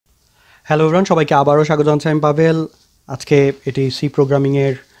Hello everyone, সবাইকে আবারও স্বাগত জানাচ্ছি। আমি পাভেল। আজকে এটি সি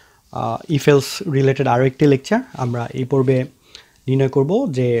প্রোগ্রামিংয়ের ইফেলস রিলেটেড আরও একটি লেকচার। আমরা এই পর্বে নির্ণয় করব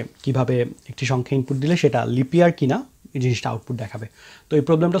যে কিভাবে একটি সংখ্যা ইনপুট দিলে সেটা লিপিয়ার কিনা এই জিনিসটা আউটপুট দেখাবে। তো এই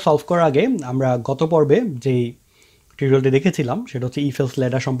প্রবলেমটা সলভ করার আগে আমরা গত পর্বে যেই টিউটোরিয়ালটি দেখেছিলাম সেটা হচ্ছে ইফেলস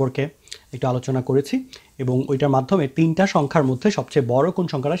ল্যাডার সম্পর্কে একটু আলোচনা করেছি এবং ওইটার মাধ্যমে তিনটা সংখ্যার মধ্যে সবচেয়ে বড় কোন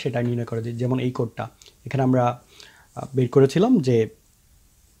সংখ্যাটা সেটা নির্ণয় করে দিই। যেমন এই কোডটা এখানে আমরা বের করেছিলাম যে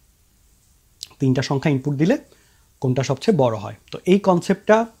তিনটা সংখ্যা ইনপুট দিলে কোনটা সবচেয়ে বড় হয়। তো এই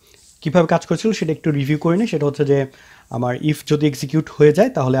কনসেপ্টটা কীভাবে কাজ করেছিল সেটা একটু রিভিউ করে নিই। সেটা হচ্ছে যে আমার ইফ যদি এক্সিকিউট হয়ে যায়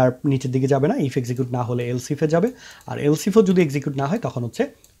তাহলে আর নিচের দিকে যাবে না, ইফ এক্সিকিউট না হলে এলস ইফে যাবে, আর এলস ইফও যদি এক্সিকিউট না হয় তখন হচ্ছে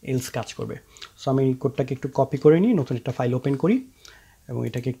এলস কাজ করবে। সো আমি এই কোডটাকে একটু কপি করে নিই, নতুন একটা ফাইল ওপেন করি এবং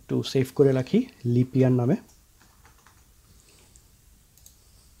এটাকে একটু সেভ করে রাখি লিপিয়ার নামে।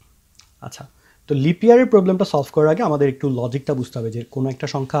 আচ্ছা, তো লিপিয়ারের প্রবলেমটা সলভ করার আগে আমাদের একটু লজিকটা বুঝতে হবে যে কোনো একটা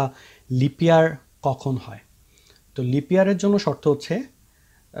সংখ্যা লিপিয়ার কখন হয়। তো লিপিয়ারের জন্য শর্ত হচ্ছে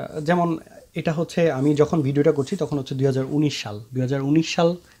যেমন এটা হচ্ছে আমি যখন ভিডিওটা করছি তখন হচ্ছে 2019 সাল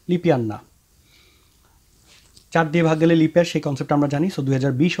লিপিয়ার না, 4 দিয়ে ভাগ গেলে লিপিয়ার, সেই কনসেপ্ট আমরা জানি। সো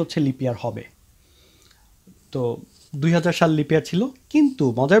 2020 হচ্ছে লিপিয়ার হবে। তো 2000 সাল লিপিয়ার ছিল, কিন্তু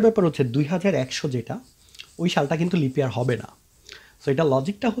মজার ব্যাপার হচ্ছে 2100 যেটা ওই সালটা কিন্তু লিপিয়ার হবে না। সো এটা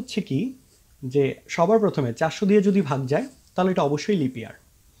লজিকটা হচ্ছে কি যে সবার প্রথমে 400 দিয়ে যদি ভাগ যায় তাহলে এটা অবশ্যই লিপিয়ার,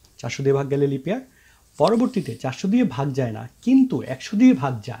 400 দিয়ে ভাগ গেলে লিপিয়ার। পরবর্তীতে 400 দিয়ে ভাগ যায় না কিন্তু 100 দিয়ে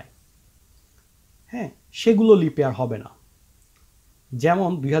ভাগ যায়, হ্যাঁ, সেগুলো লিপিয়ার হবে না। যেমন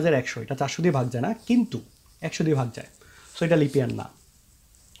 2100 এটা 400 দিয়ে ভাগ যায় না কিন্তু 100 দিয়ে ভাগ যায়, সো এটা লিপিয়ার না।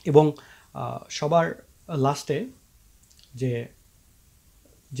 এবং সবার লাস্টে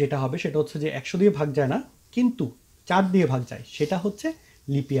যেটা হবে সেটা হচ্ছে যে 100 দিয়ে ভাগ যায় না কিন্তু 4 দিয়ে ভাগ যায়, সেটা হচ্ছে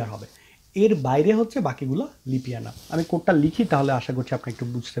লিপিয়ার হবে। এর বাইরে হচ্ছে বাকিগুলো লিপিয়ার না। আমি কোডটা লিখি তাহলে আশা করছি আপনি একটু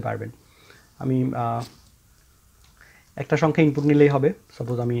বুঝতে পারবেন। আমি একটা সংখ্যা ইনপুট নিলেই হবে।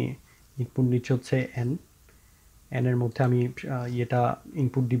 সাপোজ আমি ইনপুট নিচ্ছি হচ্ছে এন, এনের মধ্যে আমি ইয়েটা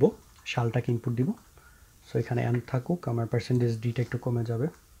ইনপুট দিব, সালটাকে ইনপুট দিব। সো এখানে এন থাকুক, আমার পার্সেন্টেজ ডিটা একটু কমে যাবে।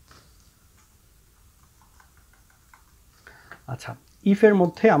 আচ্ছা, ইফের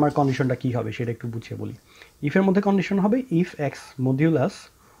মধ্যে আমার কন্ডিশনটা কী হবে সেটা একটু বুঝিয়ে বলি। ইফের মধ্যে কন্ডিশন হবে if x modulus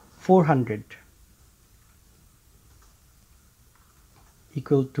 400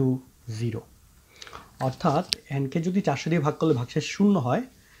 equal to 0, অর্থাৎ এনকে যদি 400 দিয়ে ভাগ করলে ভাগশেষ 0 হয়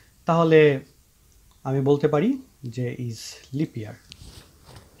তাহলে আমি বলতে পারি যে ইজ লিপিয়ার,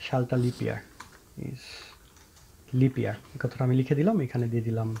 সালটা লিপিয়ার, ইজ লিপিয়ার। এই কথাটা আমি লিখে দিলাম, এখানে দিয়ে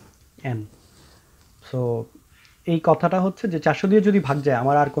দিলাম এন। সো এই কথাটা হচ্ছে যে 400 দিয়ে যদি ভাগ যায়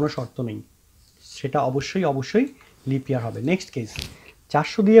আমার আর কোনো শর্ত নেই, সেটা অবশ্যই লিপিয়ার হবে। নেক্সট কেস,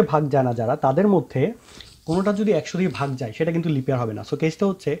 400 দিয়ে ভাগ যায় না যারা, তাদের মধ্যে কোনোটা যদি 100 দিয়ে ভাগ যায় সেটা কিন্তু লিপিয়ার হবে না। সো কেসটা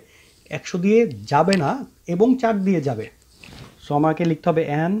হচ্ছে 100 দিয়ে যাবে না এবং 4 দিয়ে যাবে। সো আমাকে লিখতে হবে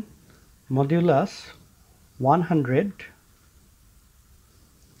এন মডিউলাস 100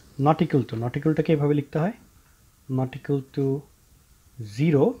 নট ইকুয়ালটাকে এভাবে লিখতে হয়, নট ইকুয়াল টু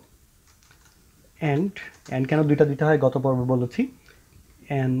 0 অ্যান্ড কেন দুইটা দিতে হয় গত পর্বে বলেছি,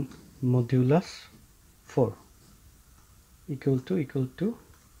 এন মডিউলাস 4 ইকুয়াল টু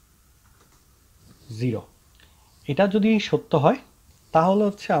 0। এটা যদি সত্য হয় তাহলে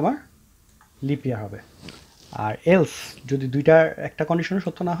হচ্ছে আমার লিপিয়ার হবে, আর এলস যদি দুইটার একটা কন্ডিশনে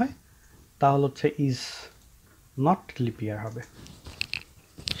সত্য না হয় তাহলে হচ্ছে ইজ নট লিপিয়ার হবে।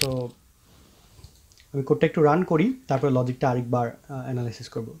 সো আমি কোডটা একটু রান করি, তারপরে লজিকটা আরেকবার অ্যানালাইসিস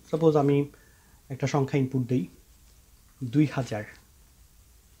করব। সাপোজ আমি একটা সংখ্যা ইনপুট দিই 2000,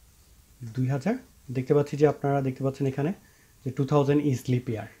 দেখতে পাচ্ছি যে আপনারা দেখতে পাচ্ছেন এখানে যে 2000 ইজ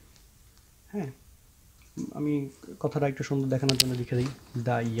লিপিয়ার। হ্যাঁ, আমি কথাটা একটু সুন্দর দেখানোর জন্য লিখে দিই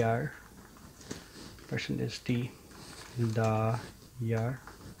the year percentage D, the year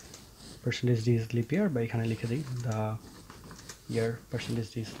percentage D is leap year, বা এখানে লিখে দিই the year percentage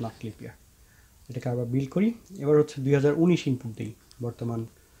D is not leap year. এটাকে আবার বিল করি। এবার হচ্ছে 2019 ইনপুট দিই, বর্তমান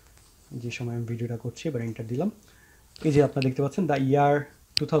যে সময় আমি ভিডিওটা করছি, এবার এন্টার দিলাম। এই যে আপনারা দেখতে পাচ্ছেন the year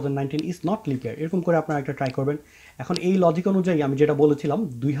 2019 is not leap year, এরকম করে আপনারা একটা ট্রাই করবেন। এখন এই লজিক অনুযায়ী আমি যেটা বলেছিলাম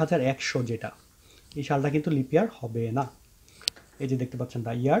 2100 যেটা, এই সালটা কিন্তু লিপিয়ার হবে না। এই যে দেখতে পাচ্ছেন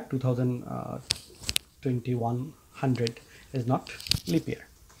the year 2100 is not leap year.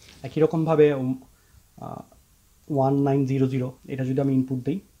 একই রকমভাবে 1900 এটা যদি আমি ইনপুট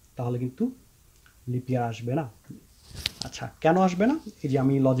দিই তাহলে কিন্তু লিপিয়ার আসবে না। আচ্ছা, কেন আসবে না? এই যে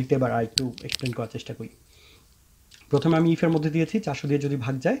আমি লজিকটা এবার একটু এক্সপ্লেন করার চেষ্টা করি। প্রথমে আমি ইফের মধ্যে দিয়েছি 400 দিয়ে যদি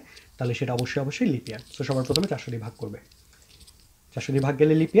ভাগ যায় তাহলে সেটা অবশ্যই লিপিয়ার। তো সবার প্রথমে 400 দিয়ে ভাগ করবে, 400 দিয়ে ভাগ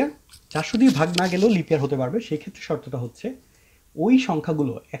গেলে লিপিয়ার, 400 দিয়ে ভাগ না গেলেও লিপিয়ার হতে পারবে। সেই ক্ষেত্রে শর্তটা হচ্ছে ওই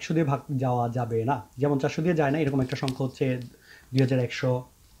সংখ্যাগুলো 100 দিয়ে ভাগ যাওয়া যাবে না। যেমন 400 দিয়ে যায় না, এরকম একটা সংখ্যা হচ্ছে 2100,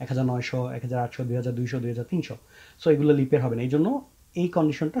 1900, 1800, 2200, 2300। সো এগুলো লিপের হবে না। এই জন্য এই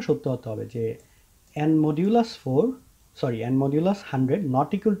কন্ডিশনটা সত্য হতে হবে যে n modulus 100 not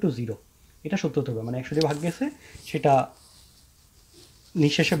equal to 0। এটা সত্য হতে হবে, মানে 100 দিয়ে ভাগ গেছে সেটা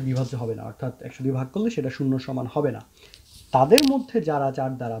নিঃশেষে বিভাজ্য হবে না, অর্থাৎ 100 দিয়ে ভাগ করলে সেটা শূন্য সমান হবে না। তাদের মধ্যে যারা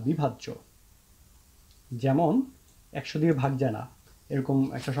 4 দ্বারা বিভাজ্য, যেমন 100 দিয়ে ভাগ যায় না এরকম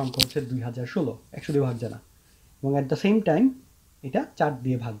একটা সংখ্যা হচ্ছে 2016, 100 দিয়ে ভাগ যায় না, এবং অ্যাট দ্য সেম টাইম এটা 4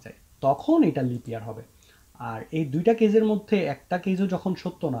 দিয়ে ভাগ যায়, তখন এটা লিপ ইয়ার হবে। আর এই দুইটা কেজের মধ্যে একটা কেজও যখন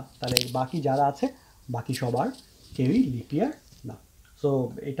সত্য না, তাহলে বাকি যারা আছে বাকি সবার কেউই লিপ ইয়ার না। সো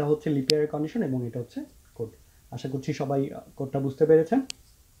এটা হচ্ছে লিপ ইয়ারের কন্ডিশন এবং এটা হচ্ছে কোড। আশা করছি সবাই কোডটা বুঝতে পেরেছেন।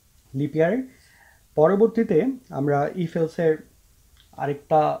 লিপ ইয়ারের পরবর্তীতে আমরা ইফ এলসের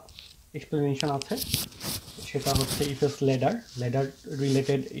আরেকটা এক্সপ্লেনেশন আছে, সেটা হচ্ছে ইফ এলস লেডার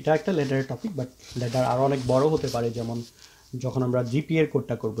রিলেটেড। এটা একটা লেডারের টপিক, বাট লেডার আরও অনেক বড় হতে পারে। যেমন যখন আমরা জিপি এর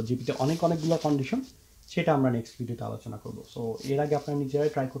কোডটা করব, জিপিতে অনেকগুলো কন্ডিশন, সেটা আমরা নেক্সট ভিডিওতে আলোচনা করব। সো এর আগে আপনারা নিজেরাই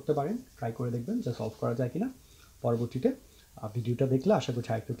ট্রাই করতে পারেন, ট্রাই করে দেখবেন যে সলভ করা যায় কিনা। পরবর্তীতে ভিডিওটা দেখলে আশা করছি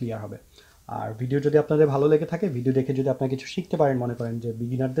আরেকটু ক্লিয়ার হবে। আর ভিডিও যদি আপনাদের ভালো লেগে থাকে, ভিডিও দেখে যদি আপনারা কিছু শিখতে পারেন, মনে করেন যে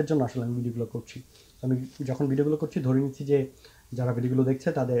বিগিনারদের জন্য আসলে আমি ভিডিওগুলো করছি। আমি যখন ভিডিওগুলো করছি ধরে নিচ্ছি যে যারা ভিডিওগুলো দেখছে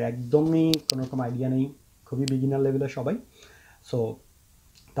তাদের একদমই কোনো রকম আইডিয়া নেই, খুবই বিগিনার লেভেলের সবাই। সো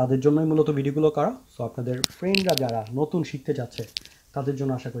তাদের জন্যই মূলত ভিডিওগুলো করা। সো আপনাদের ফ্রেন্ডরা যারা নতুন শিখতে যাচ্ছে তাদের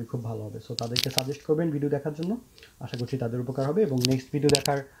জন্য আশা করি খুব ভালো হবে। সো তাদেরকে সাজেস্ট করবেন ভিডিও দেখার জন্য, আশা করছি তাদের উপকার হবে। এবং নেক্সট ভিডিও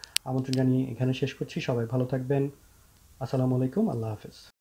দেখার আমন্ত্রণ জানিয়ে এখানে শেষ করছি। সবাই ভালো থাকবেন। আসসালামু আলাইকুম, আল্লাহ হাফেজ।